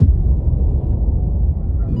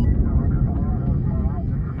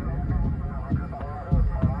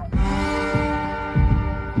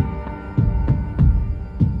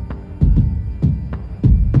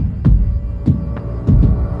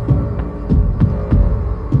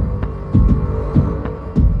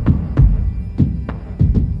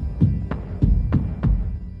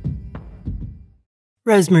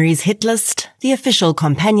Rosemary's Hitlist, the official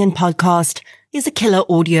companion podcast, is a Killer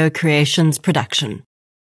Audio Creations production.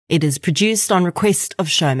 It is produced on request of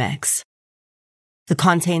Showmax. The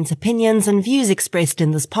content, opinions, and views expressed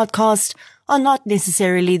in this podcast are not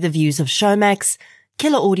necessarily the views of Showmax,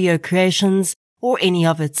 Killer Audio Creations, or any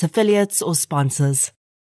of its affiliates or sponsors.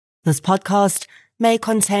 This podcast may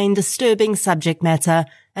contain disturbing subject matter,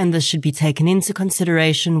 and this should be taken into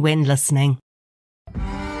consideration when listening.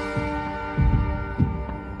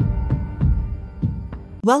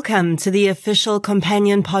 Welcome to the official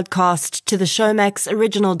companion podcast to the Showmax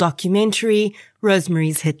original documentary,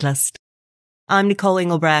 Rosemary's Hitlist. I'm Nicole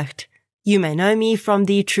Engelbrecht. You may know me from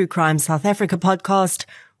the True Crime South Africa podcast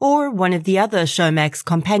or one of the other Showmax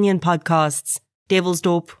companion podcasts, Devil's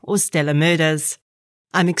Dorp or Stellar Murders.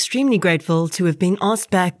 I'm extremely grateful to have been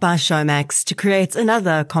asked back by Showmax to create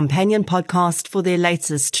another companion podcast for their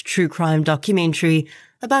latest true crime documentary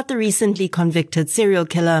about the recently convicted serial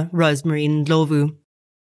killer Rosemary Ndlovu.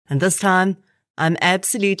 And this time, I'm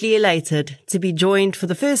absolutely elated to be joined for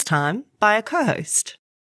the first time by a co-host.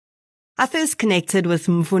 I first connected with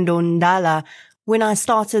Mfundo Ndala when I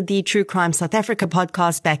started the True Crime South Africa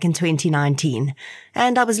podcast back in 2019,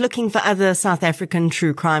 and I was looking for other South African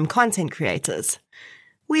true crime content creators.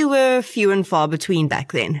 We were few and far between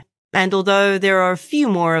back then, and although there are a few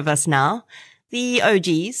more of us now, the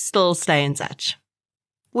OGs still stay in touch.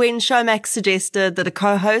 When Showmax suggested that a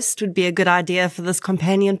co-host would be a good idea for this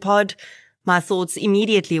companion pod, my thoughts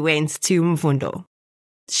immediately went to Mfundo.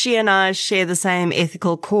 She and I share the same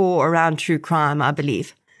ethical core around true crime, I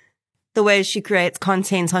believe. The way she creates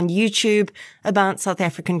content on YouTube about South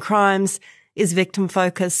African crimes is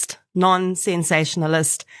victim-focused,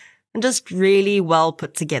 non-sensationalist, and just really well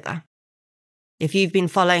put together. If you've been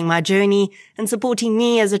following my journey and supporting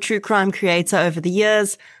me as a true crime creator over the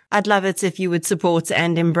years, I'd love it if you would support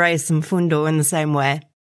and embrace Mfundo in the same way.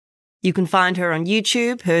 You can find her on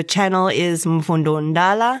YouTube. Her channel is Mfundo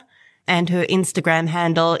Ndala, and her Instagram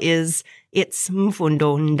handle is It's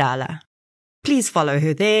Mfundo Ndala. Please follow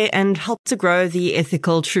her there and help to grow the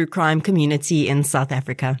ethical true crime community in South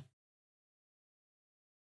Africa.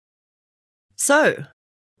 So,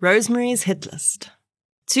 Rosemary's Hitlist.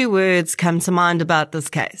 2 words come to mind about this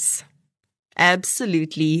case.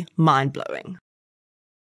 Absolutely mind-blowing.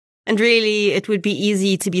 And really, it would be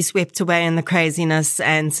easy to be swept away in the craziness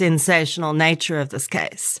and sensational nature of this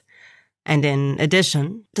case. And in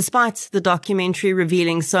addition, despite the documentary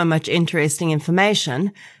revealing so much interesting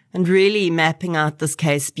information and really mapping out this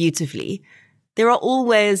case beautifully, there are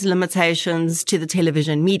always limitations to the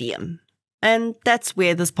television medium. And that's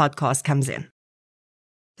where this podcast comes in.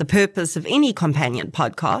 The purpose of any companion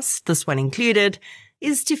podcast, this one included,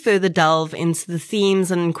 is to further delve into the themes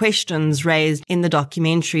and questions raised in the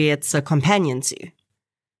documentary it's a companion to.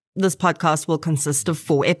 This podcast will consist of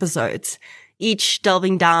 4 episodes, each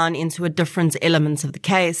delving down into a different element of the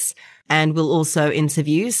case, and we'll also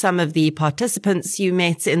interview some of the participants you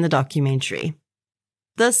met in the documentary.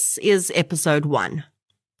 This is episode 1,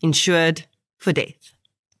 Insured for Death.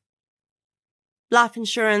 Life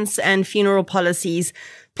insurance and funeral policies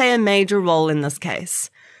play a major role in this case.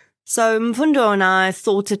 So Mfundo and I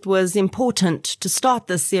thought it was important to start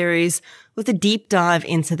this series with a deep dive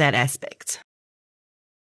into that aspect.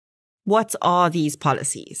 What are these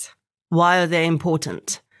policies? Why are they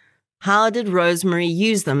important? How did Rosemary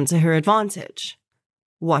use them to her advantage?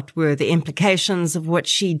 What were the implications of what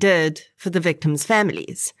she did for the victims'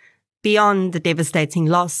 families, beyond the devastating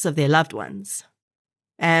loss of their loved ones?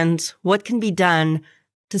 And what can be done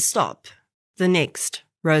to stop the next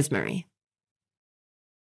Rosemary?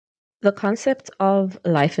 The concept of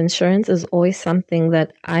life insurance is always something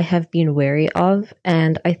that I have been wary of,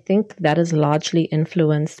 and I think that is largely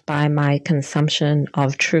influenced by my consumption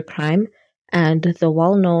of true crime and the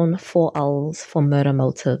well-known 4 L's for murder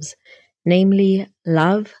motives, namely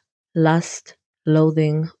love, lust,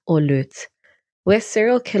 loathing, or loot. Where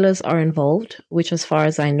serial killers are involved, which as far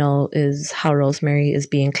as I know is how Rosemary is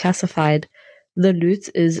being classified, the loot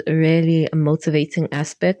is really a motivating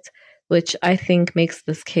aspect, which I think makes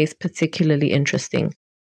this case particularly interesting.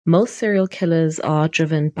 Most serial killers are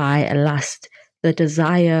driven by a lust, the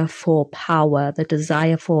desire for power, the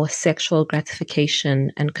desire for sexual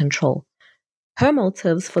gratification and control. Her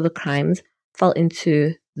motives for the crimes fall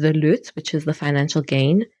into the loot, which is the financial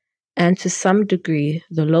gain, and to some degree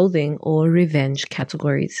the loathing or revenge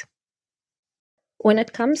categories. When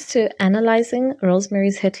it comes to analyzing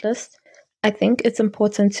Rosemary's hit list, I think it's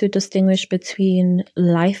important to distinguish between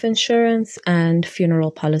life insurance and funeral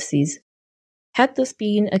policies. Had this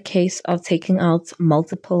been a case of taking out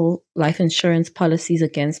multiple life insurance policies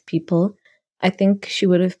against people, I think she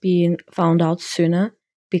would have been found out sooner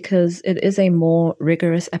because it is a more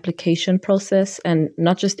rigorous application process, and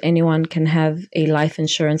not just anyone can have a life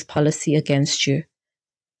insurance policy against you.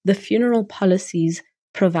 The funeral policies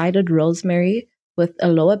provided Rosemary with a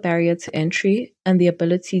lower barrier to entry and the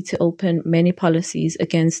ability to open many policies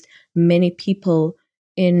against many people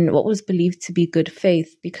in what was believed to be good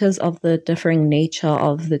faith because of the differing nature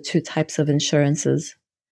of the two types of insurances.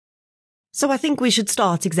 So I think we should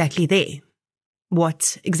start exactly there.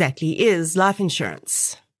 What exactly is life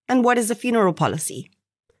insurance? And what is a funeral policy?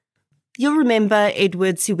 You'll remember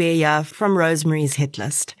Edward Siweya from Rosemary's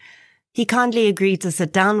Hitlist. He kindly agreed to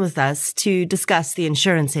sit down with us to discuss the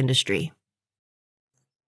insurance industry.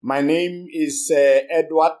 My name is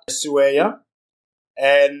Edward Siweya,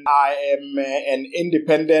 and I am an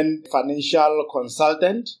independent financial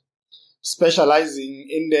consultant specializing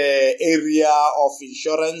in the area of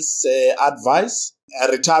insurance advice,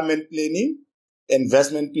 retirement planning,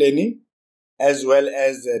 investment planning, as well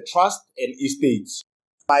as trust and estates.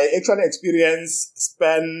 My actual experience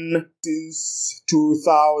span since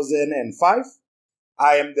 2005.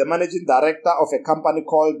 I am the managing director of a company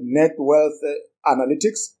called Net Wealth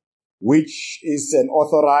Analytics, which is an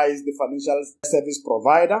authorized financial service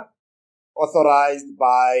provider, authorized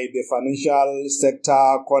by the Financial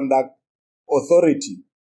Sector Conduct Authority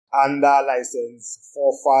under license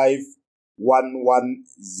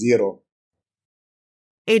 45110.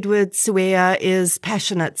 Edward Siweya is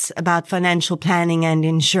passionate about financial planning and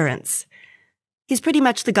insurance. He's pretty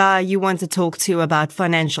much the guy you want to talk to about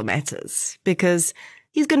financial matters, because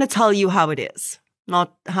he's going to tell you how it is,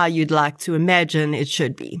 not how you'd like to imagine it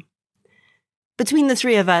should be. Between the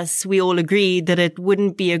three of us, we all agreed that it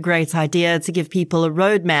wouldn't be a great idea to give people a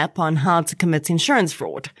roadmap on how to commit insurance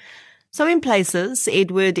fraud. So in places,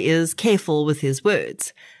 Edward is careful with his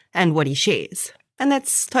words and what he shares, and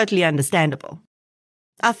that's totally understandable.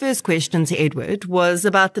 Our first question to Edward was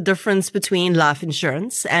about the difference between life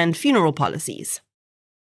insurance and funeral policies.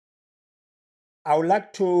 I would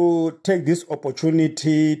like to take this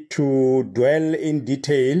opportunity to dwell in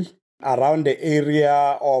detail around the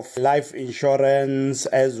area of life insurance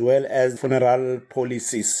as well as funeral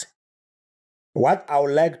policies. What I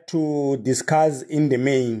would like to discuss in the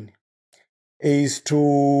main is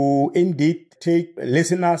to indeed take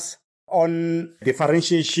listeners on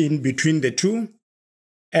differentiation between the two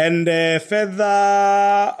and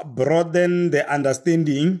further broaden the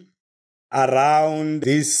understanding around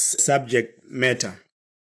this subject matter.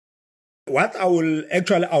 What I will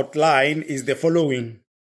actually outline is the following.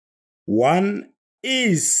 One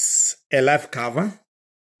is a life cover.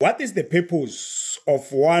 What is the purpose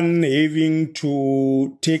of one having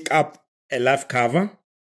to take up a life cover?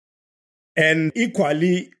 And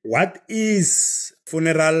equally, what is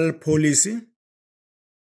funeral policy?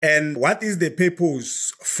 And what is the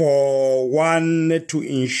purpose for one to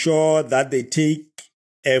ensure that they take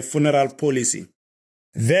a funeral policy?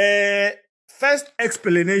 The first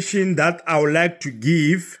explanation that I would like to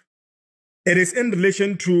give, it is in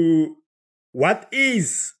relation to what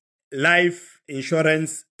is life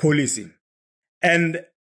insurance policy, and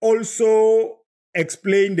also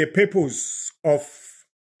explain the purpose of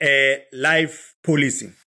a life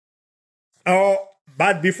policy.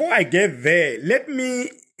 But before I get there, let me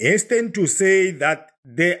hasten to say that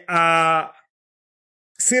there are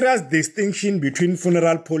serious distinction between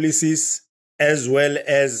funeral policies as well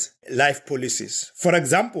as life policies. For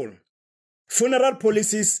example, funeral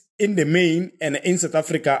policies in the main and in South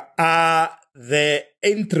Africa are the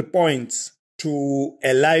entry points to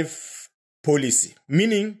a life policy,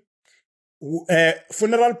 meaning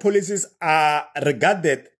funeral policies are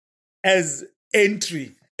regarded as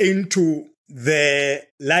entry into the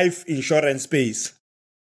life insurance space.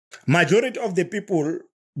 Majority of the people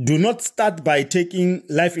do not start by taking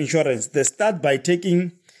life insurance. They start by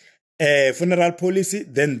taking a funeral policy,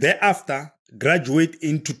 then thereafter graduate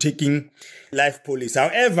into taking life policy.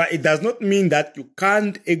 However, it does not mean that you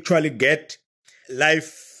can't actually get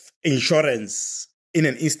life insurance in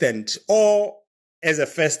an instant or as a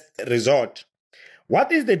first resort.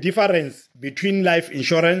 What is the difference between life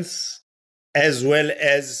insurance as well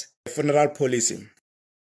as funeral policy?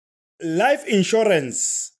 Life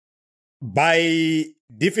insurance, by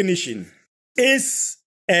definition, is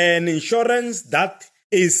an insurance that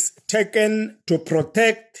is taken to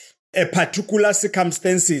protect a particular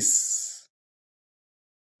circumstances.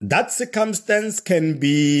 That circumstance can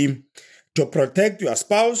be to protect your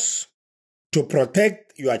spouse, to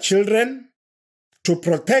protect your children, to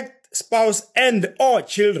protect spouse and or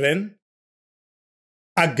children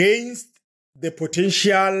against the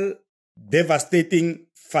potential devastating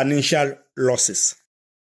financial losses.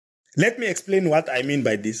 Let me explain what I mean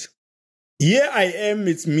by this. Here I am,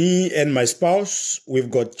 it's me and my spouse. We've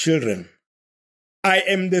got children. I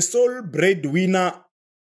am the sole breadwinner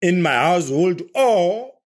in my household,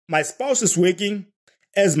 or my spouse is working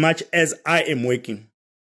as much as I am working.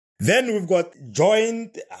 Then we've got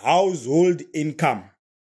joint household income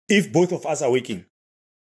if both of us are working.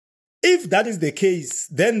 If that is the case,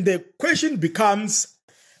 then the question becomes,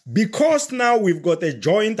 because now we've got a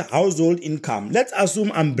joint household income, let's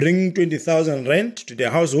assume I'm bringing 20,000 rand to the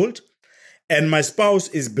household and my spouse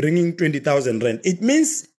is bringing 20,000 rand. It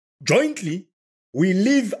means jointly we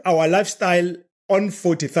live our lifestyle on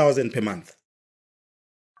 40,000 per month.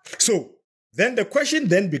 So then the question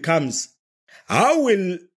then becomes, how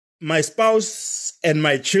will my spouse and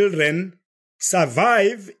my children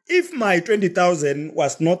survive if my 20,000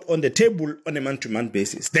 was not on the table on a month-to-month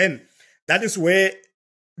basis? Then that is where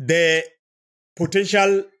the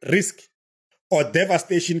potential risk or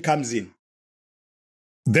devastation comes in.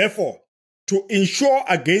 Therefore, to insure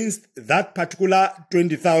against that particular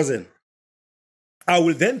 20,000, I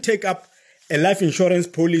will then take up a life insurance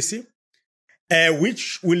policy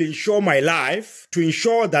which will insure my life, to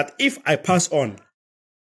ensure that if I pass on,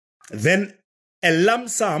 then a lump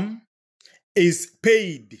sum is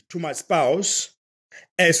paid to my spouse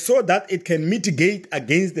so that it can mitigate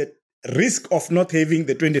against the risk of not having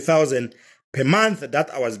the 20,000 per month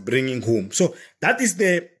that I was bringing home. So that is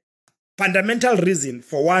the fundamental reason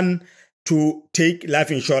for one to take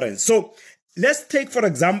life insurance. So let's take, for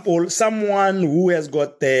example, someone who has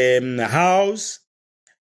got a house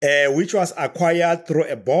which was acquired through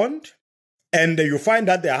a bond, and you find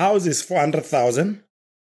that the house is 400,000,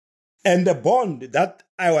 and the bond that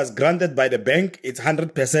I was granted by the bank, it's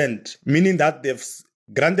 100%, meaning that they've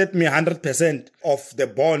granted me 100% of the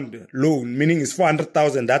bond loan, meaning it's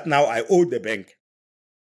 400,000 that now I owe the bank.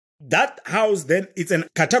 That house then, it's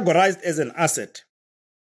categorized as an asset.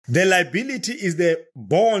 The liability is the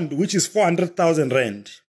bond, which is 400,000 rand.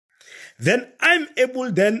 Then I'm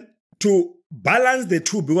able then to balance the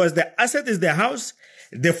two, because the asset is the house,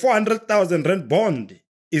 the 400,000 rand bond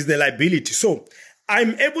is the liability. So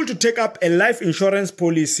I'm able to take up a life insurance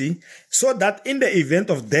policy so that in the event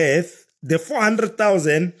of death, the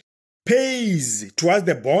 400,000 pays towards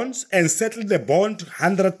the bonds and settle the bond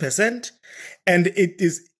 100%, and it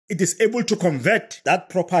is able to convert that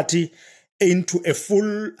property into a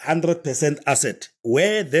full 100% asset,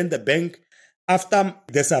 where then the bank, after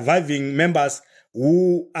the surviving members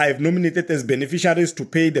who I've nominated as beneficiaries to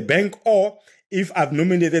pay the bank, or if I've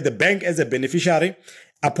nominated the bank as a beneficiary,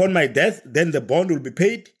 upon my death, then the bond will be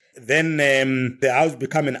paid. Then the house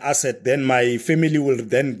become an asset. Then my family will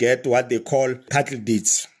then get what they call title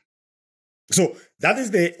deeds. So that is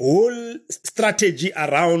the whole strategy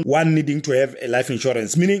around one needing to have a life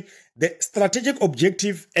insurance, meaning the strategic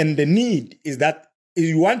objective and the need is that if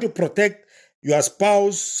you want to protect your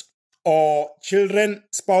spouse or children,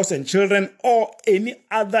 spouse and children, or any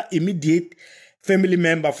other immediate family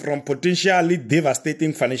member from potentially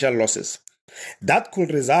devastating financial losses that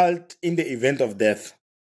could result in the event of death.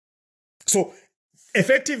 So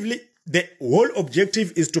effectively, the whole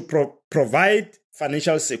objective is to provide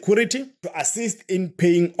financial security, to assist in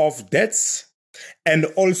paying off debts, and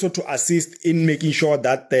also to assist in making sure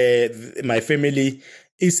that my family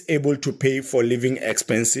is able to pay for living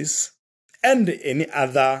expenses and any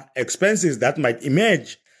other expenses that might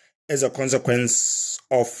emerge as a consequence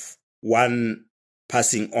of one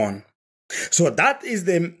passing on. So that is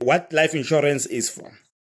what life insurance is for.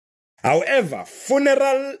 However,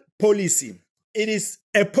 funeral policy, it is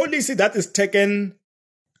a policy that is taken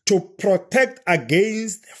to protect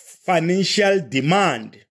against financial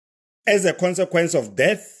demand as a consequence of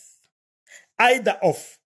death, either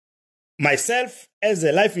of myself as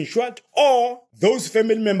a life insured or those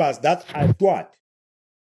family members that are insured.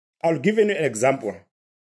 I'll give you an example.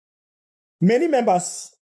 Many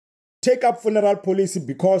members take up funeral policy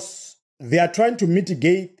because they are trying to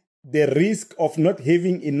mitigate the risk of not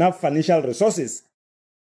having enough financial resources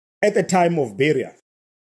at the time of burial.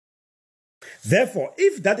 Therefore,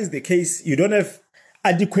 if that is the case, you don't have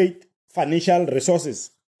adequate financial resources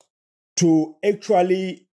to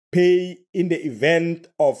actually pay in the event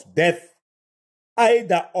of death,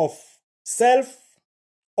 either of self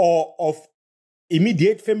or of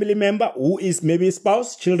immediate family member who is maybe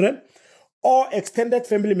spouse, children, or extended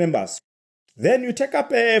family members, then you take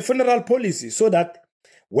up a funeral policy so that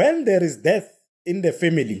when there is death in the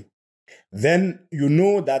family, then you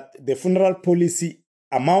know that the funeral policy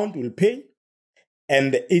amount will pay,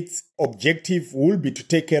 and its objective will be to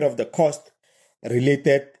take care of the cost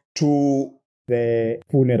related to the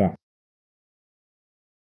funeral.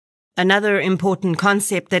 Another important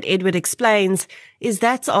concept that Edward explains is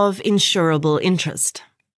that of insurable interest.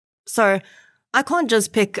 So, I can't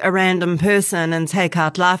just pick a random person and take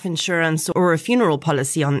out life insurance or a funeral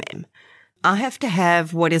policy on them. I have to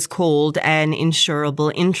have what is called an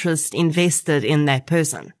insurable interest invested in that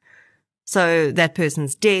person. So that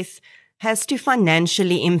person's death has to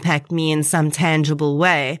financially impact me in some tangible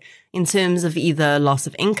way in terms of either loss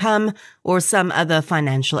of income or some other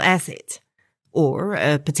financial asset, or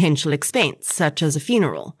a potential expense such as a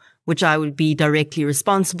funeral, which I would be directly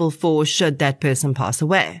responsible for should that person pass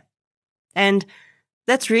away. And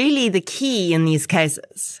that's really the key in these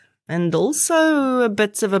cases, and also a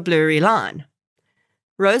bit of a blurry line.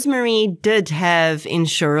 Rosemary did have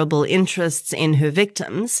insurable interests in her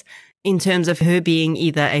victims, in terms of her being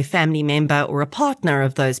either a family member or a partner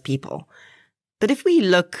of those people. But if we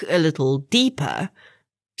look a little deeper,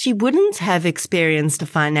 she wouldn't have experienced a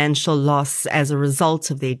financial loss as a result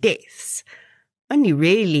of their deaths, only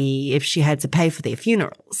really if she had to pay for their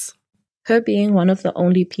funerals. Her being one of the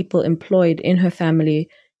only people employed in her family,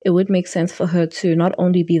 it would make sense for her to not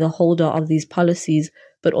only be the holder of these policies,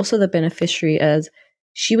 but also the beneficiary, as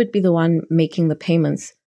she would be the one making the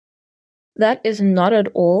payments. That is not at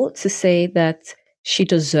all to say that she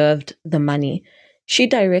deserved the money. She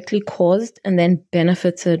directly caused and then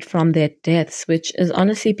benefited from their deaths, which is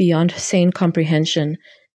honestly beyond sane comprehension,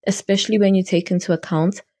 especially when you take into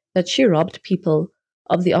account that she robbed people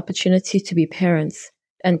of the opportunity to be parents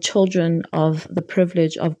and children of the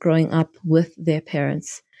privilege of growing up with their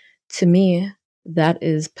parents. To me, that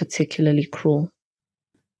is particularly cruel.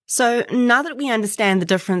 So now that we understand the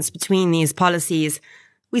difference between these policies,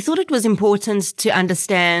 we thought it was important to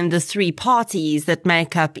understand the three parties that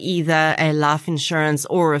make up either a life insurance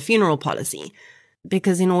or a funeral policy.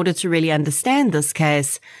 Because in order to really understand this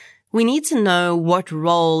case, we need to know what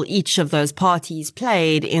role each of those parties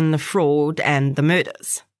played in the fraud and the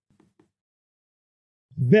murders.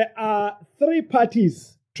 There are three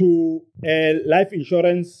parties to a life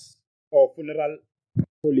insurance or funeral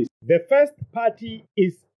policy. The first party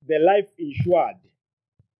is the life insured.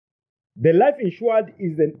 The life insured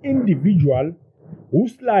is an individual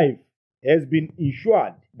whose life has been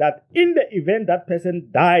insured that in the event that person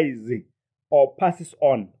dies or passes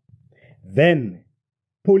on, then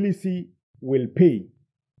policy will pay.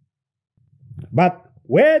 But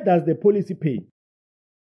where does the policy pay?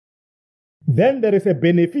 Then there is a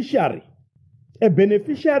beneficiary. A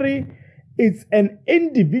beneficiary is an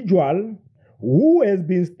individual who has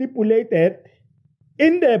been stipulated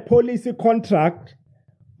in the policy contract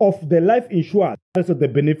of the life insured. So the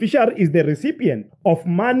beneficiary is the recipient of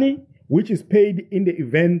money which is paid in the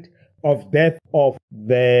event of death of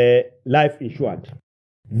the life insured.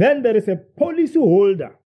 Then there is a policy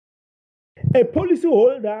holder. A policy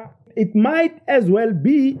holder, it might as well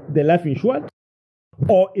be the life insured,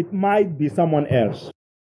 or it might be someone else.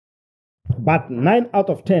 But 9 out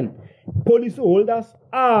of 10 policy holders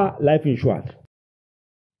are life insured.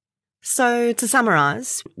 So to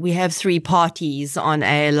summarize, we have three parties on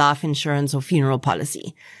a life insurance or funeral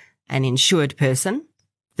policy: an insured person,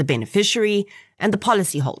 the beneficiary, and the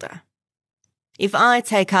policyholder. If I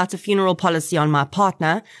take out a funeral policy on my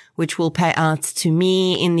partner, which will pay out to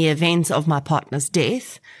me in the event of my partner's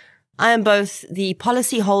death, I am both the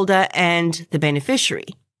policyholder and the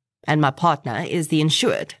beneficiary, and my partner is the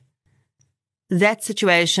insured. That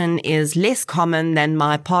situation is less common than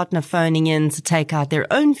my partner phoning in to take out their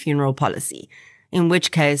own funeral policy, in which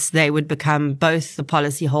case they would become both the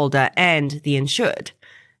policyholder and the insured,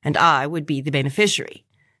 and I would be the beneficiary.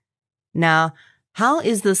 Now, how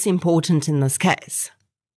is this important in this case?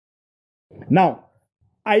 Now,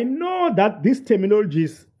 I know that these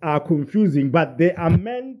terminologies are confusing, but they are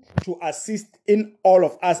meant to assist in all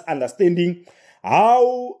of us understanding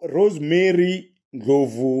how Rosemary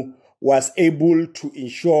Ndlovu was able to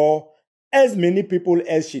insure as many people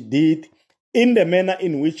as she did in the manner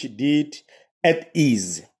in which she did at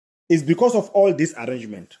ease. It's because of all this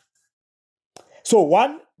arrangement. So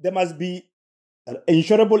one, there must be an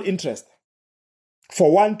insurable interest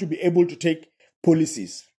for one to be able to take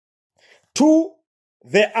policies. Two,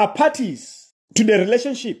 there are parties to the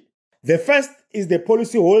relationship. The first is the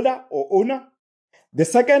policy holder or owner. The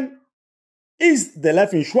second is the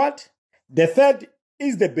life insured. The third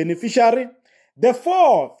is the beneficiary. The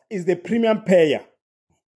fourth is the premium payer.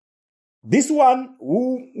 This one,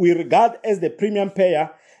 who we regard as the premium payer,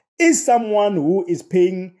 is someone who is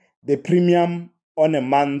paying the premium on a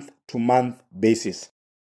month-to-month basis.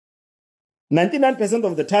 99%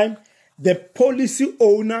 of the time, the policy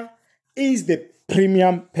owner is the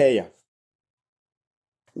premium payer.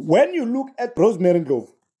 When you look at Rosemary Ndlovu,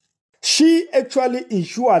 she actually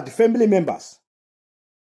insured family members,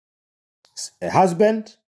 a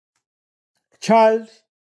husband, a child,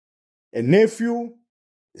 a nephew,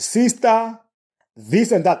 a sister,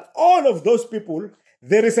 this and that. All of those people,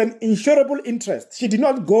 there is an insurable interest. She did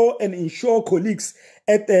not go and insure colleagues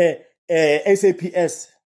at the SAPS.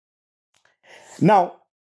 Now,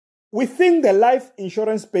 within the life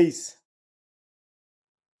insurance space,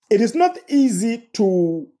 it is not easy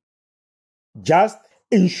to just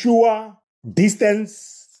insure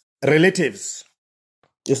distance relatives.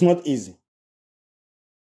 It's not easy.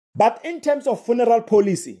 But in terms of funeral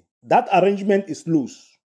policy, that arrangement is loose.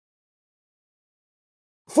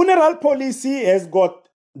 Funeral policy has got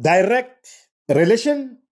direct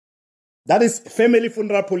relation, that is family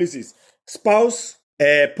funeral policies, spouse,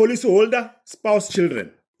 policyholder, spouse,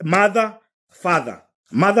 children, mother, father,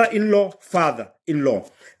 mother-in-law, father-in-law.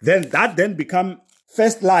 Then that become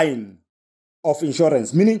first line of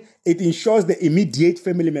insurance, meaning it insures the immediate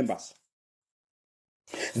family members.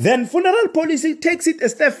 Then funeral policy takes it a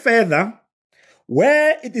step further,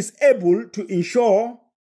 where it is able to insure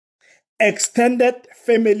extended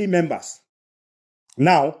family members.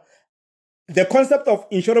 Now, the concept of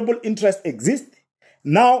insurable interest exists.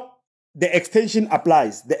 Now, the extension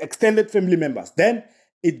applies, the extended family members. Then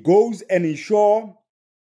it goes and insure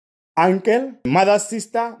uncle, mother,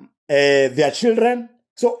 sister, their children.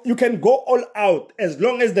 So you can go all out as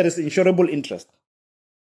long as there is insurable interest.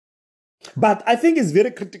 But I think it's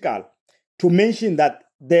very critical to mention that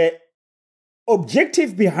the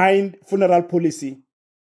objective behind funeral policy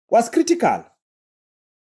was critical.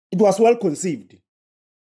 It was well conceived.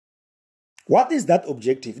 What is that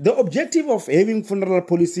objective? The objective of having funeral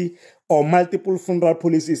policy or multiple funeral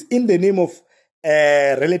policies in the name of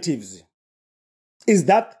relatives is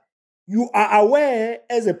that you are aware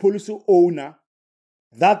as a policy owner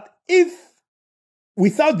that if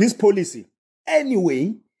without this policy,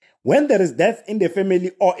 anyway, when there is death in the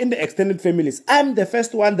family or in the extended families, I'm the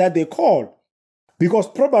first one that they call. Because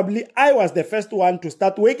probably I was the first one to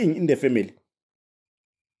start working in the family.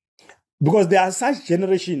 Because there are such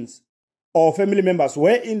generations of family members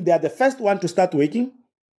wherein they are the first one to start working.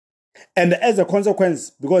 And as a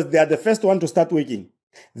consequence, because they are the first one to start working,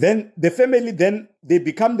 then the family, they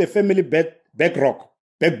become the family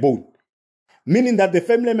backbone. Meaning that the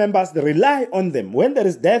family members, they rely on them. When there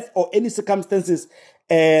is death or any circumstances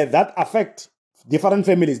that affect different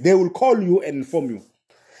families, they will call you and inform you.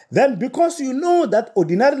 Then because you know that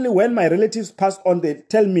ordinarily when my relatives pass on, they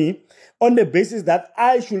tell me on the basis that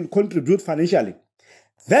I should contribute financially,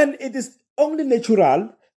 then it is only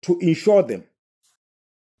natural to insure them.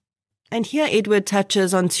 And here Edward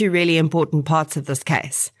touches on two really important parts of this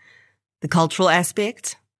case: the cultural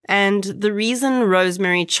aspect and the reason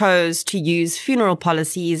Rosemary chose to use funeral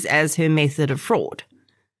policies as her method of fraud.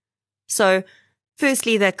 So,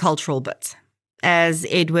 firstly, that cultural bit. As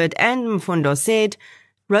Edward and Mfundo said,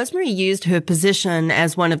 Rosemary used her position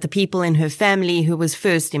as one of the people in her family who was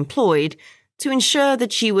first employed to ensure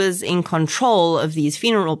that she was in control of these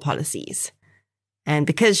funeral policies. And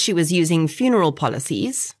because she was using funeral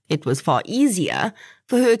policies, it was far easier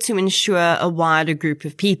for her to insure a wider group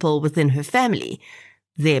of people within her family,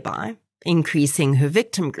 thereby increasing her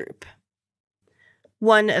victim group.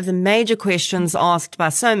 One of the major questions asked by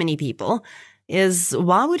so many people is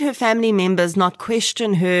why would her family members not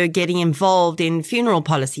question her getting involved in funeral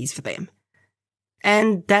policies for them?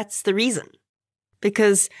 And that's the reason.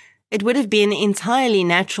 Because it would have been entirely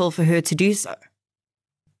natural for her to do so.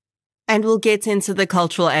 And we'll get into the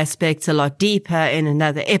cultural aspects a lot deeper in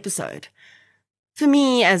another episode. For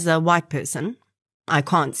me, as a white person, I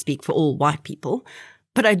can't speak for all white people,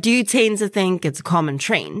 but I do tend to think it's a common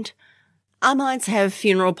trend. I might have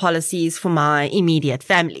funeral policies for my immediate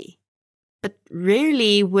family, but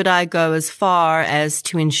rarely would I go as far as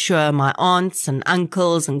to insure my aunts and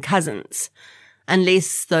uncles and cousins,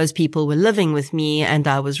 unless those people were living with me and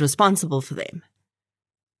I was responsible for them.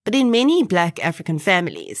 But in many Black African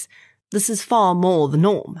families, this is far more the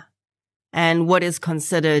norm. And what is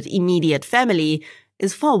considered immediate family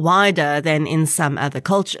is far wider than in some other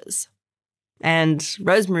cultures. And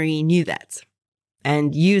Rosemary knew that,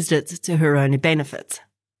 and used it to her own benefit.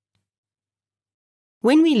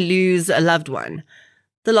 When we lose a loved one,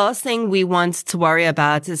 the last thing we want to worry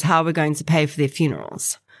about is how we're going to pay for their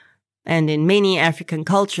funerals. And in many African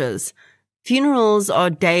cultures, funerals are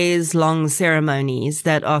days-long ceremonies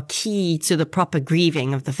that are key to the proper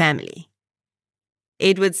grieving of the family.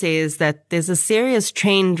 Edward says that there's a serious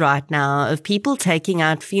trend right now of people taking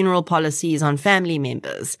out funeral policies on family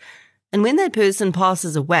members, and when that person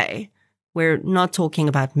passes away, we're not talking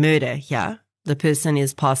about murder here, the person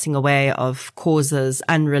is passing away of causes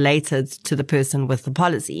unrelated to the person with the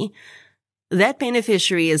policy, that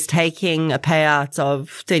beneficiary is taking a payout of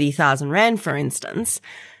 30,000 Rand, for instance,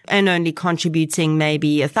 and only contributing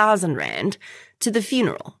maybe 1,000 Rand to the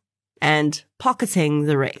funeral and pocketing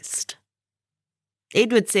the rest.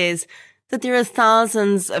 Edward says that there are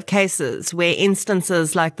thousands of cases where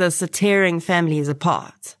instances like this are tearing families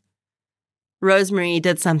apart. Rosemary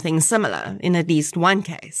did something similar in at least one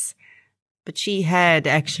case, but she had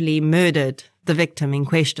actually murdered the victim in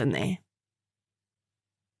question there.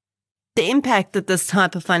 The impact that this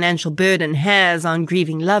type of financial burden has on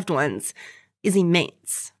grieving loved ones is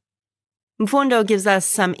immense. Mfundo gives us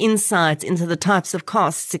some insight into the types of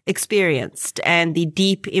costs experienced and the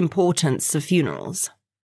deep importance of funerals.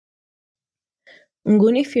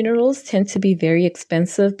 Nguni funerals tend to be very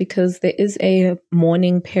expensive because there is a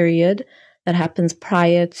mourning period that happens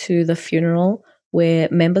prior to the funeral where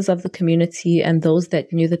members of the community and those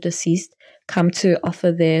that knew the deceased come to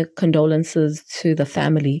offer their condolences to the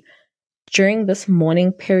family. During this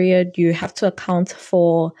mourning period, you have to account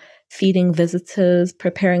for feeding visitors,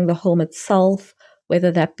 preparing the home itself, whether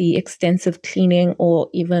that be extensive cleaning or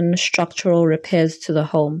even structural repairs to the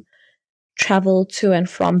home. Travel to and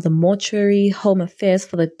from the mortuary, home affairs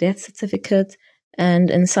for the death certificate, and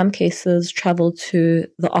in some cases, travel to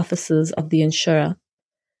the offices of the insurer.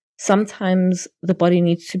 Sometimes the body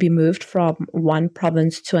needs to be moved from one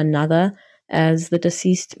province to another, as the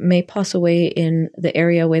deceased may pass away in the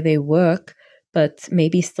area where they work, but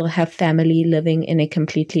maybe still have family living in a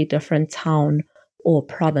completely different town or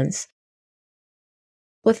province.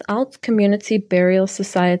 Without community burial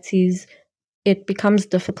societies, it becomes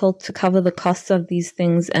difficult to cover the costs of these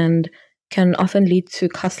things and can often lead to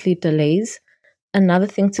costly delays. Another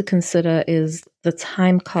thing to consider is the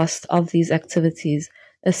time cost of these activities,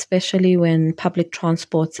 especially when public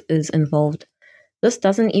transport is involved. This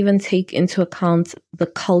doesn't even take into account the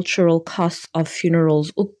cultural costs of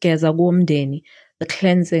funerals, the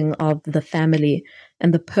cleansing of the family,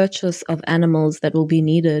 and the purchase of animals that will be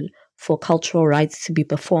needed for cultural rites to be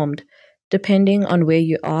performed. Depending on where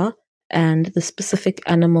you are and the specific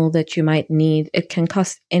animal that you might need, it can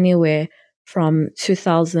cost anywhere from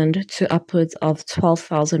 2,000 to upwards of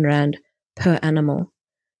 12,000 Rand per animal.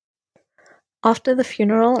 After the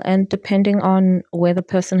funeral, and depending on where the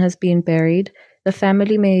person has been buried, the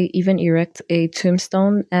family may even erect a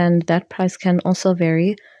tombstone, and that price can also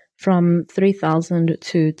vary from 3,000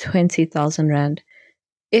 to 20,000 Rand.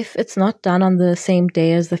 If it's not done on the same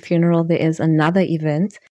day as the funeral, there is another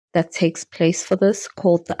event that takes place for this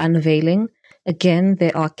called the unveiling. Again,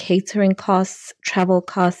 there are catering costs, travel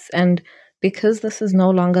costs, and because this is no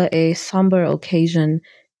longer a somber occasion,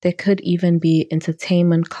 there could even be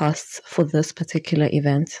entertainment costs for this particular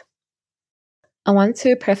event. I want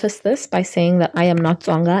to preface this by saying that I am not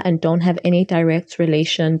Tsonga and don't have any direct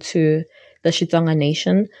relation to the Xitsonga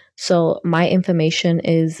nation, so my information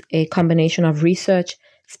is a combination of research,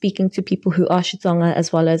 speaking to people who are Xitsonga,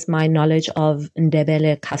 as well as my knowledge of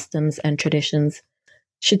Ndebele customs and traditions.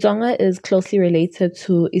 Xitsonga is closely related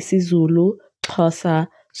to isiZulu, Xhosa,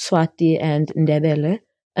 Swati, and Ndebele,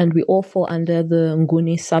 and we all fall under the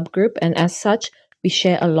Nguni subgroup, and as such, we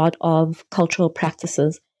share a lot of cultural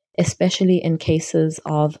practices, especially in cases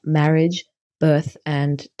of marriage, birth,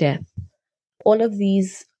 and death. All of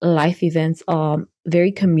these life events are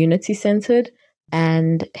very community-centered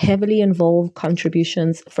and heavily involve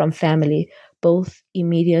contributions from family, both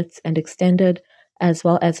immediate and extended, as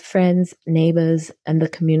well as friends, neighbors, and the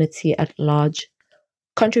community at large.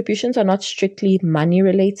 Contributions are not strictly money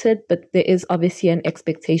related, but there is obviously an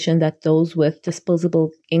expectation that those with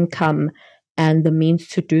disposable income and the means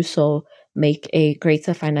to do so make a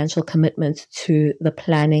greater financial commitment to the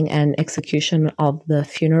planning and execution of the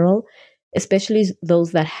funeral, especially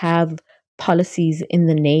those that have policies in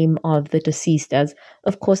the name of the deceased, as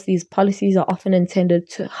of course these policies are often intended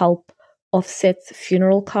to help offset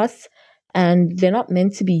funeral costs, and they're not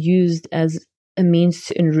meant to be used as a means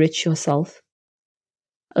to enrich yourself.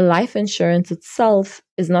 Life insurance itself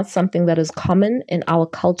is not something that is common in our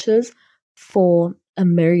cultures for a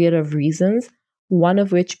myriad of reasons, one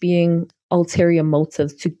of which being ulterior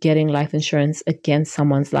motives to getting life insurance against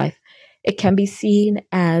someone's life. It can be seen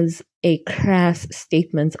as a crass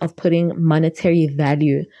statement of putting monetary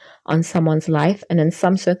value on someone's life, and in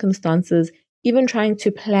some circumstances, even trying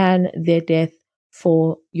to plan their death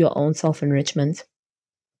for your own self-enrichment.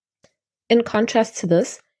 In contrast to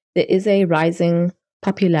this, there is a rising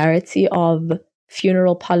popularity of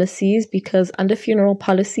funeral policies, because under funeral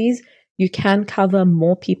policies, you can cover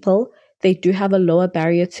more people. They do have a lower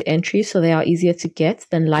barrier to entry, so they are easier to get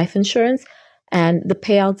than life insurance. And the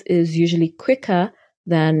payout is usually quicker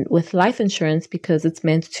than with life insurance because it's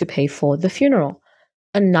meant to pay for the funeral.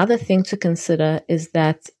 Another thing to consider is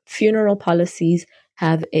that funeral policies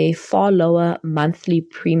have a far lower monthly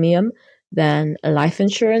premium than life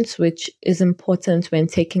insurance, which is important when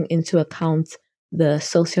taking into account the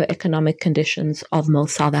socioeconomic conditions of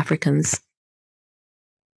most South Africans.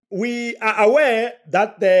 We are aware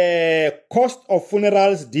that the cost of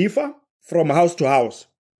funerals differ from house to house.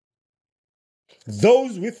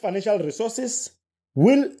 Those with financial resources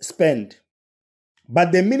will spend,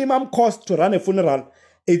 but the minimum cost to run a funeral,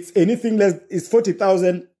 it's anything less, is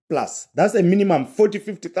 40,000 plus. That's a minimum,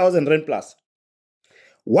 50,000 rand plus.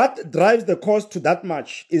 What drives the cost to that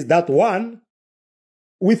much is that, one,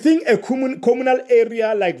 within a communal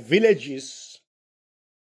area like villages,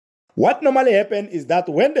 what normally happens is that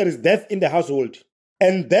when there is death in the household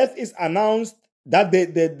and death is announced that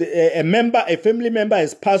a family member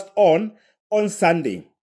has passed on Sunday,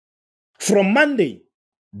 from Monday,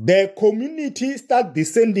 the community start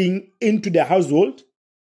descending into the household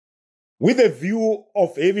with a view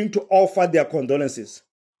of having to offer their condolences.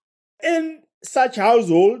 In such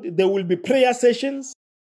household, there will be prayer sessions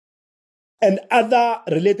and other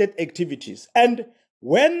related activities. And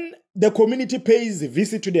when the community pays a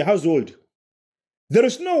visit to the household, there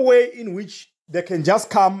is no way in which they can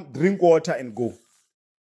just come, drink water, and go.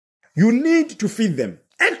 You need to feed them.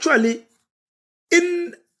 Actually,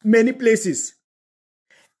 in many places,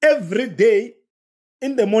 every day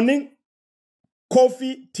in the morning,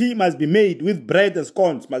 coffee, tea must be made with bread and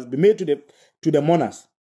scones, must be made to the mourners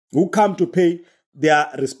who come to pay their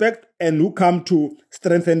respect and who come to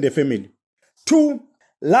strengthen the family. 2,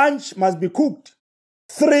 lunch must be cooked.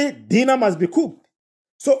 3, dinner must be cooked.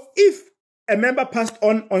 So if a member passed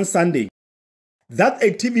on Sunday, that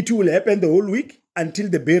activity will happen the whole week until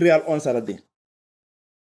the burial on Saturday.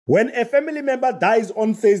 When a family member dies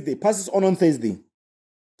on Thursday, passes on Thursday,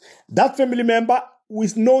 that family member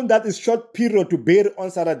is known that is short period to bury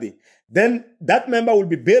on Saturday. Then that member will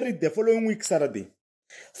be buried the following week, Saturday.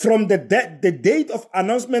 From the date of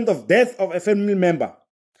announcement of death of a family member,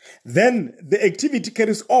 then the activity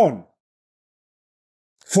carries on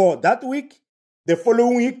for that week, the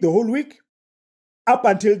following week, the whole week, up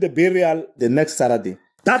until the burial the next Saturday.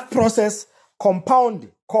 That process compounds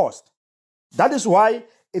cost. That is why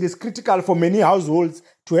it is critical for many households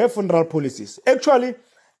to have funeral policies. Actually,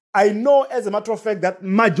 I know as a matter of fact that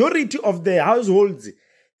majority of the households,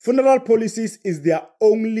 funeral policies is their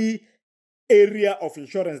only area of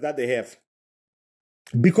insurance that they have.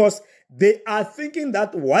 Because they are thinking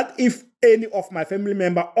that what if any of my family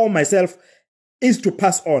member or myself is to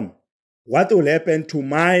pass on? What will happen to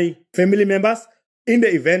my family members in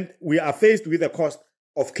the event we are faced with the cost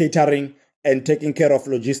of catering and taking care of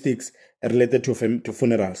logistics related to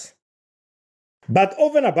funerals? But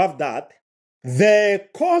over and above that, the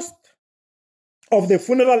cost of the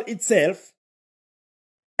funeral itself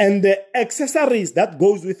and the accessories that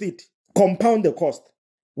goes with it compound the cost.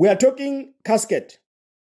 We are talking casket.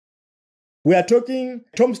 We are talking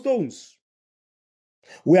tombstones.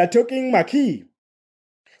 We are talking marquee.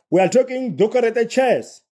 We are talking decorated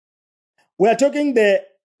chairs. We are talking the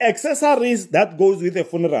accessories that goes with a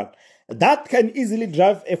funeral. That can easily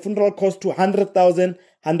drive a funeral cost to 100,000,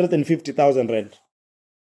 150,000 rand.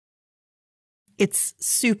 It's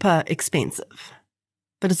super expensive,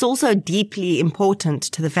 but it's also deeply important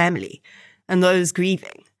to the family and those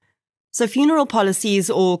grieving. So funeral policies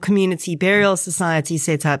or community burial society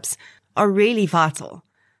setups are really vital.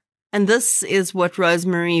 And this is what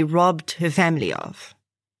Rosemary robbed her family of.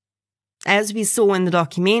 As we saw in the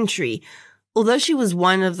documentary, although she was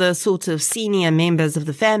one of the sort of senior members of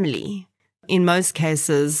the family, in most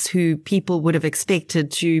cases who people would have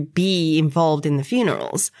expected to be involved in the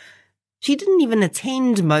funerals, she didn't even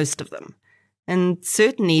attend most of them, and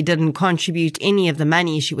certainly didn't contribute any of the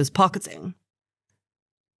money she was pocketing.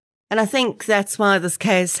 And I think that's why this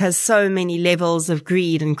case has so many levels of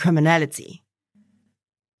greed and criminality.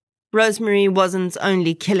 Rosemary wasn't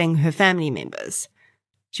only killing her family members.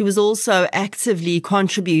 She was also actively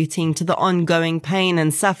contributing to the ongoing pain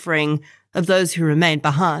and suffering of those who remained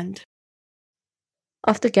behind.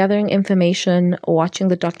 After gathering information, watching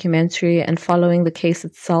the documentary, and following the case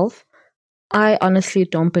itself, I honestly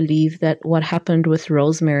don't believe that what happened with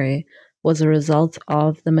Rosemary was a result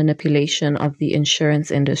of the manipulation of the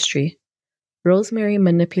insurance industry. Rosemary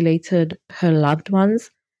manipulated her loved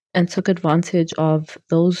ones and took advantage of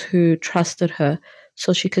those who trusted her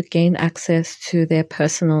so she could gain access to their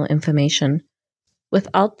personal information.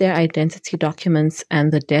 Without their identity documents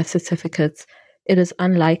and the death certificates, it is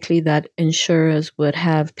unlikely that insurers would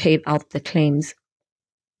have paid out the claims.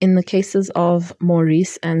 In the cases of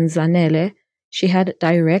Maurice and Zanele, she had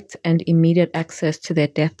direct and immediate access to their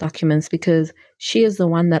death documents because she is the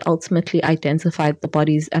one that ultimately identified the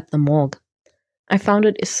bodies at the morgue. I found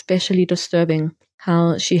it especially disturbing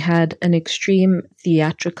how she had an extreme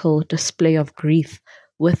theatrical display of grief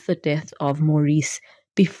with the death of Maurice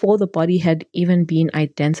before the body had even been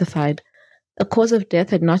identified. A cause of death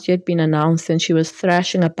had not yet been announced, and she was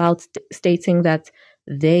thrashing about stating that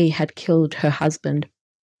they had killed her husband.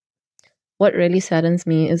 What really saddens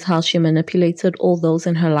me is how she manipulated all those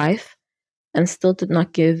in her life and still did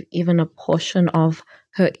not give even a portion of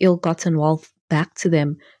her ill-gotten wealth back to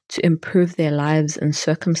them to improve their lives and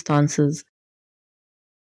circumstances.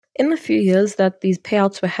 In the few years that these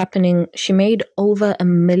payouts were happening, she made over R1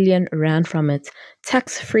 million from it,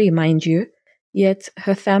 tax-free, mind you, yet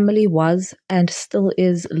her family was and still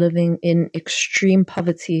is living in extreme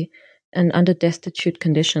poverty and under destitute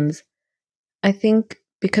conditions. I think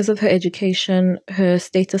because of her education, her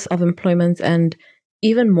status of employment, and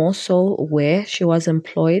even more so where she was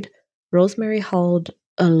employed, Rosemary held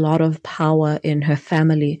a lot of power in her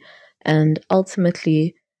family, and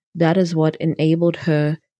ultimately that is what enabled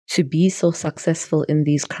her to be so successful in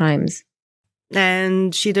these crimes.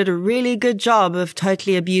 And she did a really good job of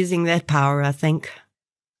totally abusing that power, I think.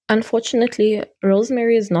 Unfortunately,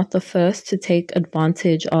 Rosemary is not the first to take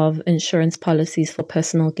advantage of insurance policies for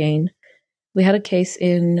personal gain. We had a case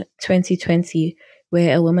in 2020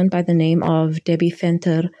 where a woman by the name of Debbie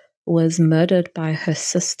Venter was murdered by her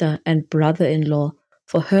sister and brother-in-law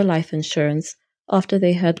for her life insurance after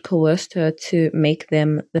they had coerced her to make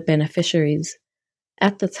them the beneficiaries.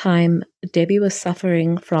 At the time, Debbie was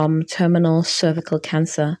suffering from terminal cervical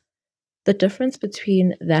cancer. The difference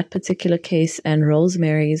between that particular case and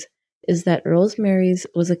Rosemary's is that Rosemary's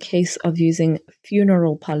was a case of using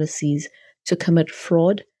funeral policies to commit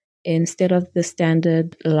fraud instead of the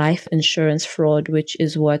standard life insurance fraud, which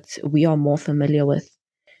is what we are more familiar with.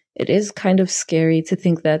 It is kind of scary to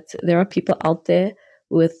think that there are people out there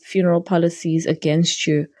with funeral policies against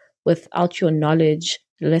you without your knowledge,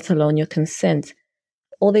 let alone your consent.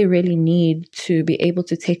 All they really need to be able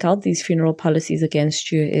to take out these funeral policies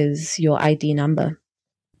against you is your ID number.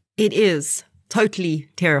 It is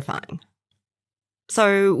totally terrifying.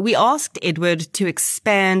 So we asked Edward to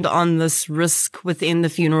expand on this risk within the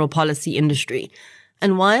funeral policy industry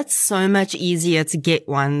and why it's so much easier to get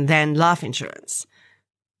one than life insurance.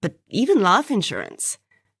 But even life insurance.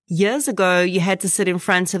 Years ago, you had to sit in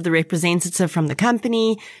front of the representative from the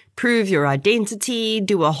company, prove your identity,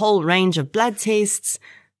 do a whole range of blood tests.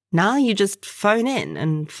 Now you just phone in,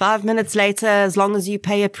 and 5 minutes later, as long as you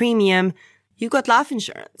pay a premium, you've got life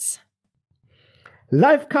insurance.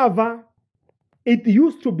 Life cover, it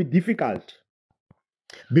used to be difficult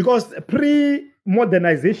because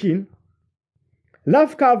pre-modernization,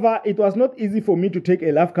 life cover, it was not easy for me to take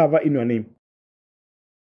a life cover in your name.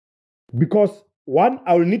 Because one,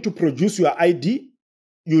 I will need to produce your ID,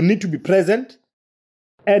 you need to be present,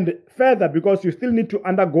 and further, because you still need to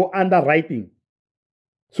undergo underwriting.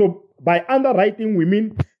 So by underwriting, we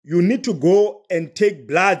mean you need to go and take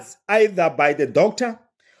bloods either by the doctor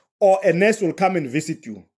or a nurse will come and visit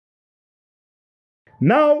you.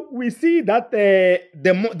 Now we see that there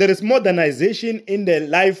is modernization in the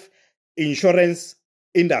life insurance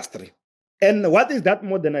industry. And what is that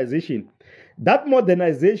modernization? That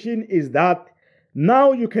modernization is that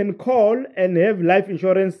now you can call and have life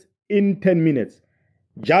insurance in 10 minutes,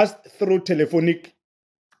 just through telephonic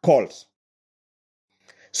calls.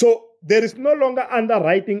 So there is no longer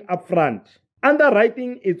underwriting upfront.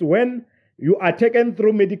 Underwriting is when you are taken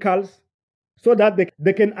through medicals so that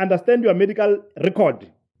they can understand your medical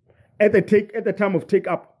record at the time of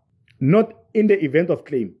take-up, not in the event of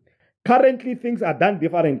claim. Currently, things are done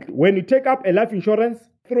differently. When you take up a life insurance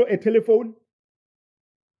through a telephone,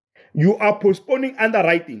 you are postponing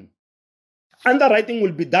underwriting. Underwriting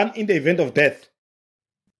will be done in the event of death.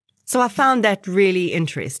 So I found that really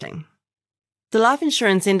interesting. The life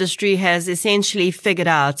insurance industry has essentially figured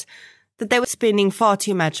out that they were spending far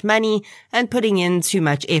too much money and putting in too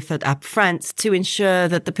much effort up front to ensure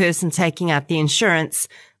that the person taking out the insurance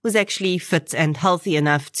was actually fit and healthy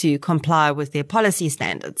enough to comply with their policy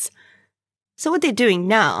standards. So what they're doing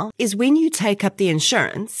now is when you take up the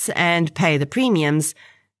insurance and pay the premiums,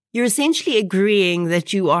 you're essentially agreeing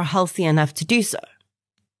that you are healthy enough to do so.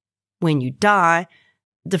 When you die,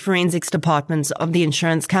 the forensics department of the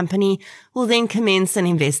insurance company will then commence an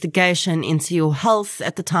investigation into your health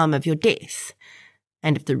at the time of your death.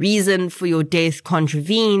 And if the reason for your death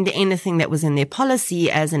contravened anything that was in their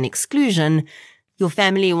policy as an exclusion, your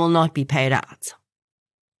family will not be paid out.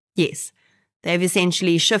 Yes, They've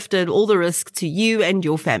essentially shifted all the risk to you and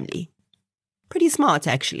your family. Pretty smart,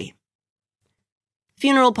 actually.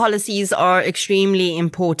 Funeral policies are extremely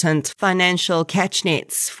important financial catch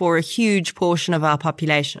nets for a huge portion of our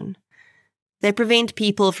population. They prevent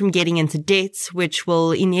people from getting into debt, which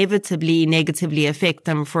will inevitably negatively affect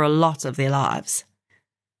them for a lot of their lives.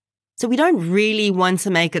 So we don't really want to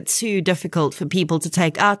make it too difficult for people to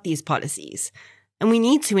take out these policies. And we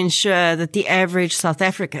need to ensure that the average South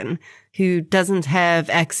African who doesn't have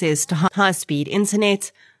access to high-speed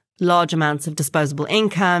internet, large amounts of disposable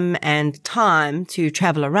income, and time to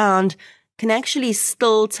travel around can actually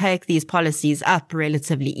still take these policies up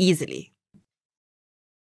relatively easily.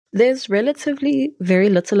 There's relatively very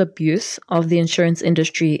little abuse of the insurance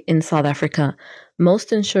industry in South Africa.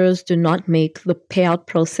 Most insurers do not make the payout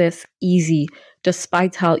process easy,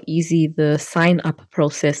 despite how easy the sign-up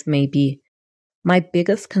process may be. My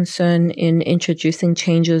biggest concern in introducing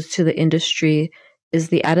changes to the industry is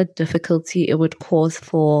the added difficulty it would cause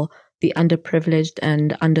for the underprivileged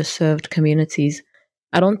and underserved communities.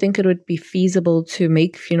 I don't think it would be feasible to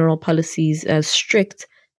make funeral policies as strict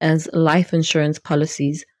as life insurance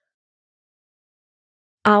policies.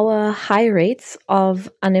 Our high rates of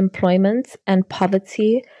unemployment and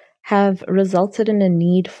poverty have resulted in a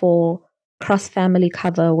need for cross-family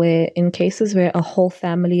cover where in cases where a whole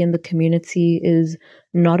family in the community is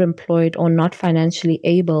not employed or not financially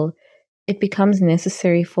able, it becomes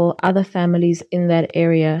necessary for other families in that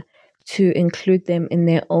area to include them in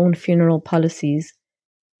their own funeral policies.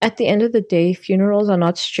 At the end of the day, funerals are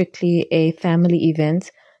not strictly a family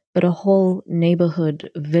event, but a whole neighborhood,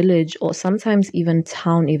 village, or sometimes even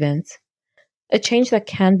town event. A change that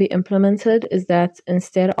can be implemented is that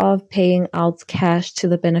instead of paying out cash to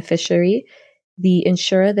the beneficiary, the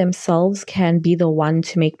insurer themselves can be the one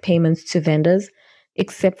to make payments to vendors,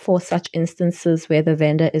 except for such instances where the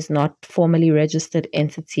vendor is not formally registered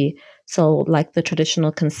entity, so like the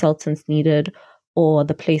traditional consultants needed or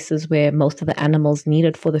the places where most of the animals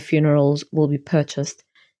needed for the funerals will be purchased.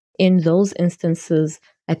 In those instances,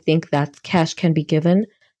 I think that cash can be given,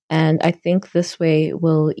 and I think this way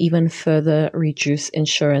will even further reduce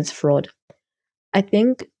insurance fraud. I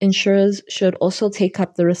think insurers should also take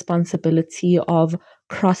up the responsibility of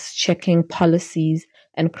cross-checking policies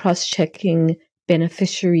and cross-checking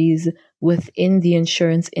beneficiaries within the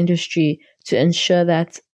insurance industry to ensure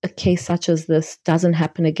that a case such as this doesn't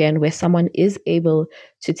happen again, where someone is able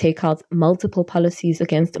to take out multiple policies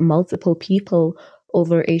against multiple people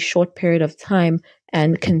over a short period of time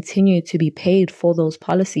and continue to be paid for those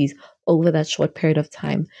policies over that short period of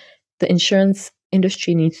time. The insurance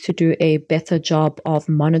industry needs to do a better job of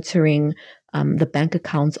monitoring the bank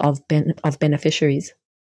accounts of beneficiaries.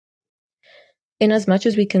 In as much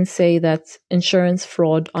as we can say that insurance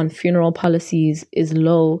fraud on funeral policies is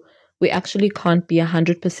low, we actually can't be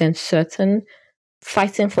 100% certain.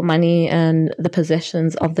 Fighting for money and the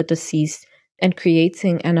possessions of the deceased and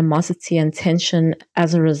creating animosity and tension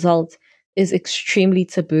as a result is extremely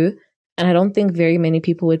taboo. And I don't think very many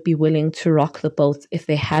people would be willing to rock the boat if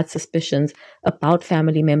they had suspicions about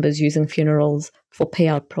family members using funerals for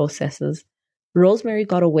payout processes. Rosemary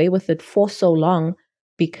got away with it for so long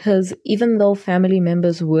because even though family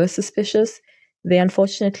members were suspicious, they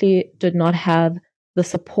unfortunately did not have the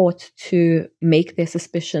support to make their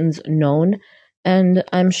suspicions known. And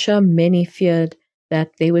I'm sure many feared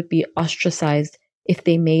that they would be ostracized if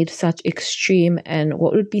they made such extreme and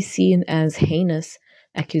what would be seen as heinous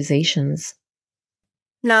accusations.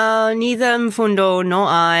 Now, neither Mfundo nor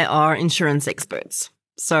I are insurance experts,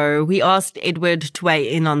 so we asked Edward to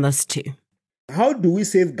weigh in on this too. How do we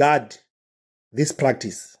safeguard this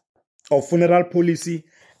practice of funeral policy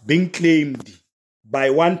being claimed by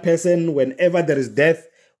one person whenever there is death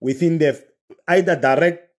within the either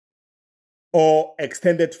direct or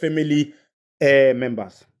extended family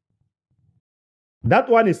members? That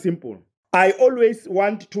one is simple. I always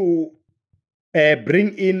want to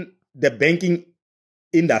bring in the banking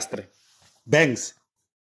industry, banks.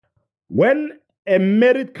 When a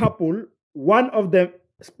married couple, one of the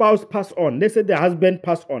spouse pass on, let's say the husband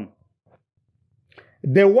pass on,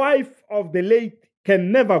 the wife of the late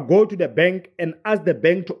can never go to the bank and ask the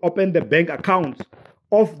bank to open the bank account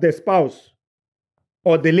of the spouse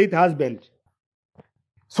or the late husband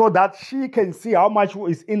so that she can see how much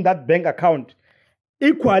is in that bank account,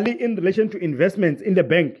 equally in relation to investments in the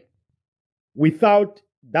bank, without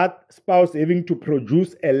that spouse having to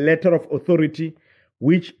produce a letter of authority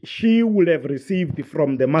which she would have received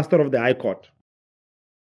from the master of the High Court.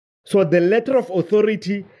 So the letter of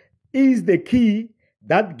authority is the key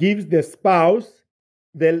that gives the spouse,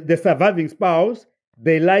 the surviving spouse,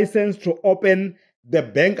 the license to open the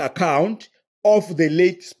bank account of the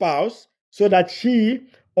late spouse so that she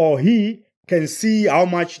or he can see how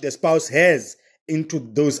much the spouse has into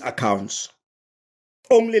those accounts.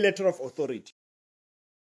 Only letter of authority.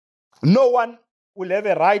 No one will have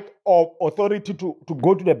a right or authority to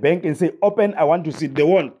go to the bank and say, open, I want to see. They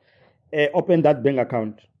won't open that bank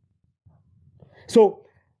account. So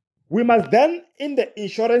we must then, in the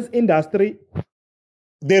insurance industry,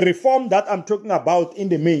 the reform that I'm talking about in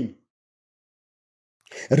the main,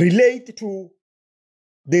 relate to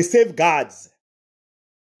the safeguards,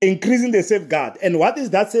 increasing the safeguard. And what is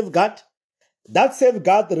that safeguard? That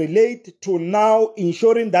safeguard relate to now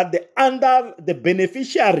ensuring that under the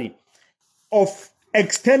beneficiary of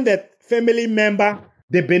extended family member,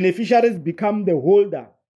 the beneficiaries become the holder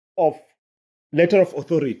of letter of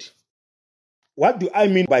authority. What do I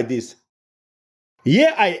mean by this?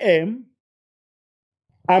 Here I am.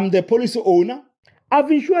 I'm the policy owner.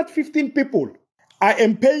 I've insured 15 people. I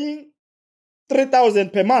am paying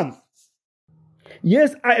 3,000 per month.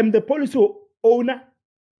 Yes, I am the policy owner.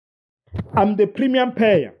 I'm the premium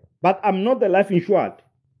payer, but I'm not the life insured.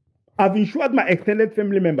 I've insured my extended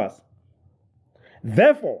family members.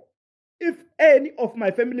 Therefore, if any of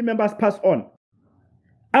my family members pass on,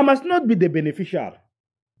 I must not be the beneficiary.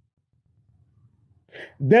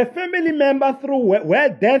 The family member through where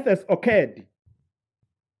death has occurred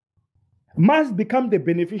must become the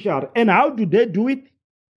beneficiary. And how do they do it?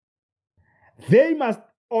 They must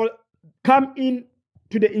all come in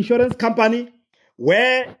to the insurance company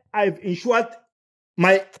where I've insured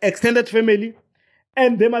my extended family,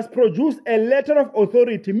 and they must produce a letter of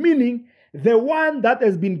authority, meaning the one that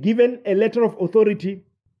has been given a letter of authority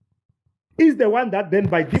is the one that then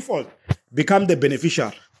by default become the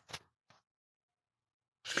beneficiary.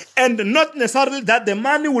 And not necessarily that the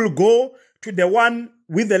money will go to the one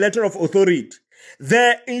with the letter of authority.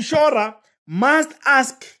 The insurer must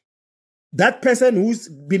ask that person who's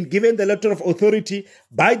been given the letter of authority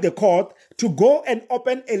by the court to go and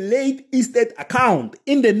open a late estate account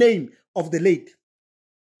in the name of the late.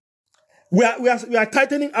 We are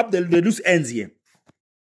tightening up the loose ends here.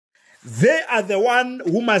 They are the one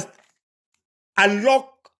who must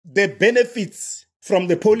unlock the benefits from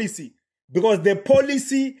the policy, because the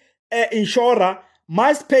policy insurer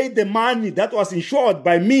must pay the money that was insured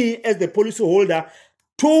by me as the policy holder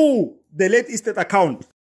to the late estate account.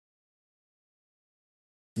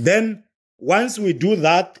 Then, once we do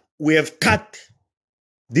that, we have cut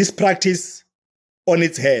this practice on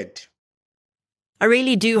its head. I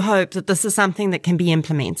really do hope that this is something that can be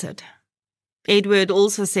implemented. Edward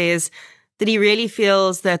also says that he really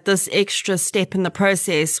feels that this extra step in the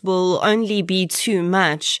process will only be too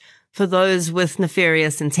much for those with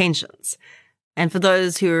nefarious intentions. And for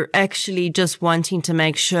those who are actually just wanting to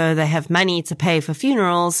make sure they have money to pay for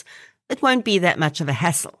funerals, it won't be that much of a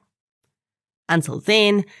hassle. Until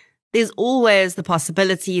then, there's always the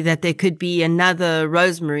possibility that there could be another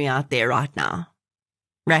Rosemary out there right now,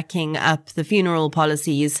 racking up the funeral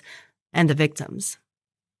policies and the victims.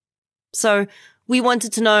 So we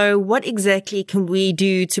wanted to know, what exactly can we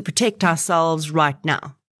do to protect ourselves right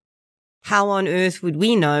now? How on earth would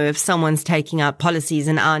we know if someone's taking out policies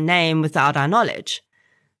in our name without our knowledge?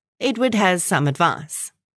 Edward has some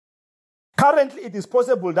advice. Currently, it is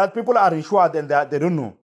possible that people are insured and they don't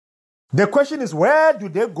know. The question is, where do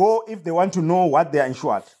they go if they want to know what they are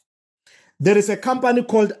insured? There is a company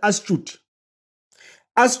called Insured.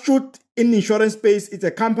 Insured in insurance space, it's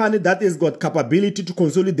a company that has got capability to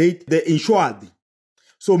consolidate the insured.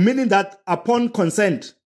 So meaning that upon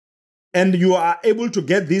consent, and you are able to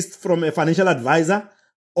get this from a financial advisor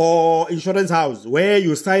or insurance house where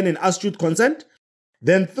you sign an Insured consent,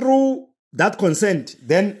 then through that consent,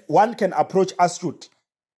 then one can approach Insured.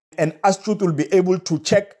 And Insured will be able to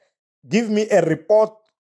check, give me a report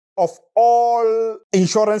of all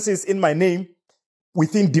insurances in my name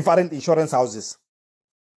within different insurance houses.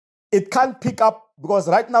 It can't pick up, because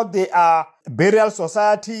right now there are burial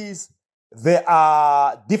societies, there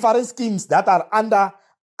are different schemes that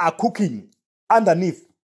are cooking underneath.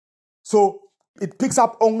 So it picks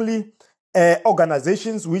up only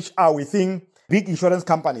organizations which are within big insurance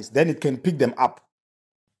companies. Then it can pick them up.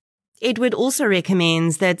 Edward also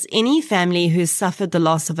recommends that any family who's suffered the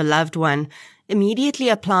loss of a loved one immediately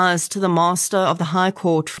applies to the Master of the High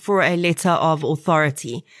Court for a letter of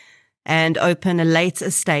authority and open a late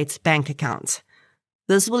estate bank account.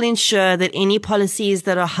 This will ensure that any policies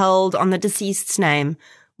that are held on the deceased's name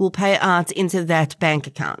will pay out into that bank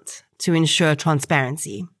account to ensure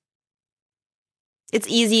transparency. It's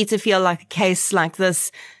easy to feel like a case like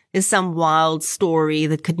this is some wild story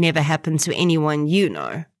that could never happen to anyone you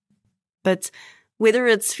know. But whether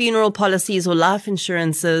it's funeral policies or life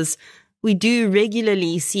insurances, We do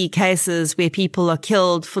regularly see cases where people are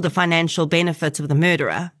killed for the financial benefit of the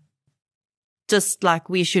murderer. Just like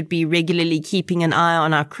we should be regularly keeping an eye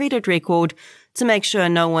on our credit record to make sure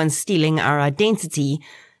no one's stealing our identity,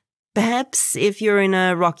 perhaps if you're in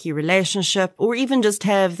a rocky relationship or even just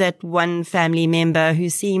have that one family member who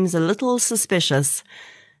seems a little suspicious,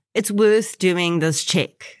 it's worth doing this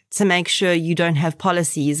check to make sure you don't have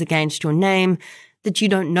policies against your name that you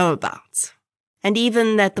don't know about. And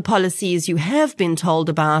even that the policies you have been told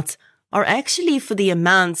about are actually for the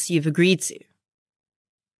amounts you've agreed to.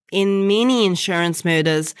 In many insurance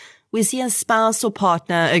murders, we see a spouse or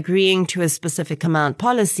partner agreeing to a specific amount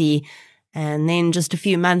policy, and then just a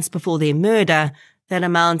few months before their murder, that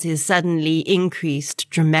amount is suddenly increased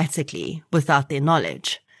dramatically without their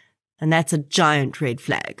knowledge. And that's a giant red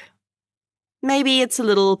flag. Maybe it's a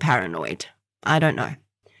little paranoid. I don't know.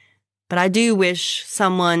 But I do wish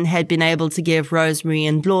someone had been able to give Rosemary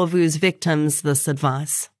Ndlovu's victims this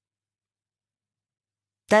advice.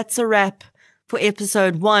 That's a wrap for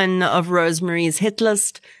episode 1 of Rosemary's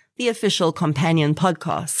Hitlist, the official companion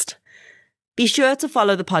podcast. Be sure to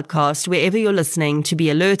follow the podcast wherever you're listening to be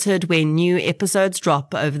alerted when new episodes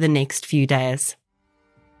drop over the next few days.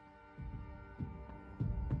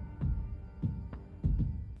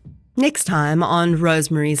 Next time on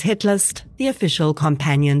Rosemary's Hitlist, the official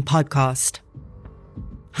companion podcast.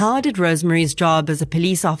 How did Rosemary's job as a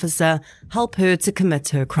police officer help her to commit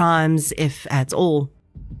her crimes, if at all?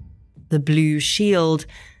 The blue shield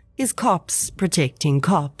is cops protecting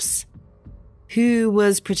cops. Who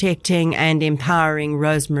was protecting and empowering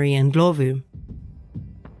Rosemary Ndlovu?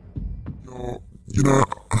 You know,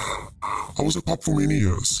 I was a cop for many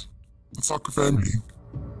years. It's like a family.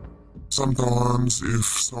 Sometimes if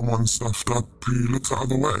someone's stuffed up, he looks the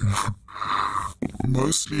other way.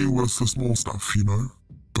 Mostly with the small stuff, you know.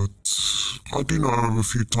 But I do know a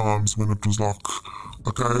few times when it was like,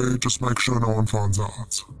 okay, just make sure no one finds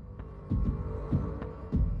out.